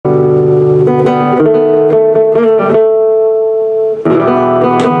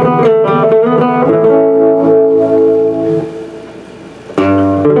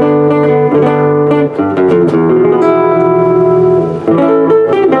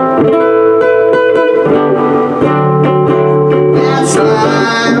that's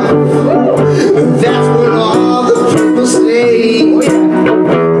life. That's what all the people say.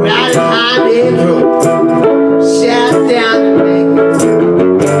 Right behind it, shut down the neck.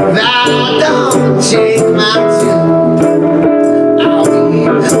 If I don't change my tune, I'll be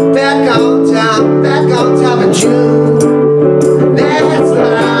back on top of June. That's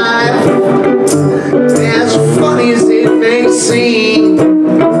life. As funny as it may seem,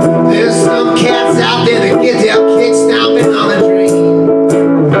 there's some cats out there that get their kicks stomping on a dream.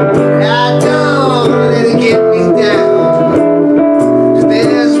 I don't let it get me down, 'cause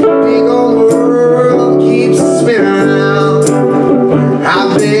this big old world keeps spinning around.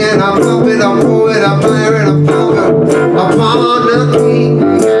 I'm bumping, I'm pulling, I'm blaring, I'm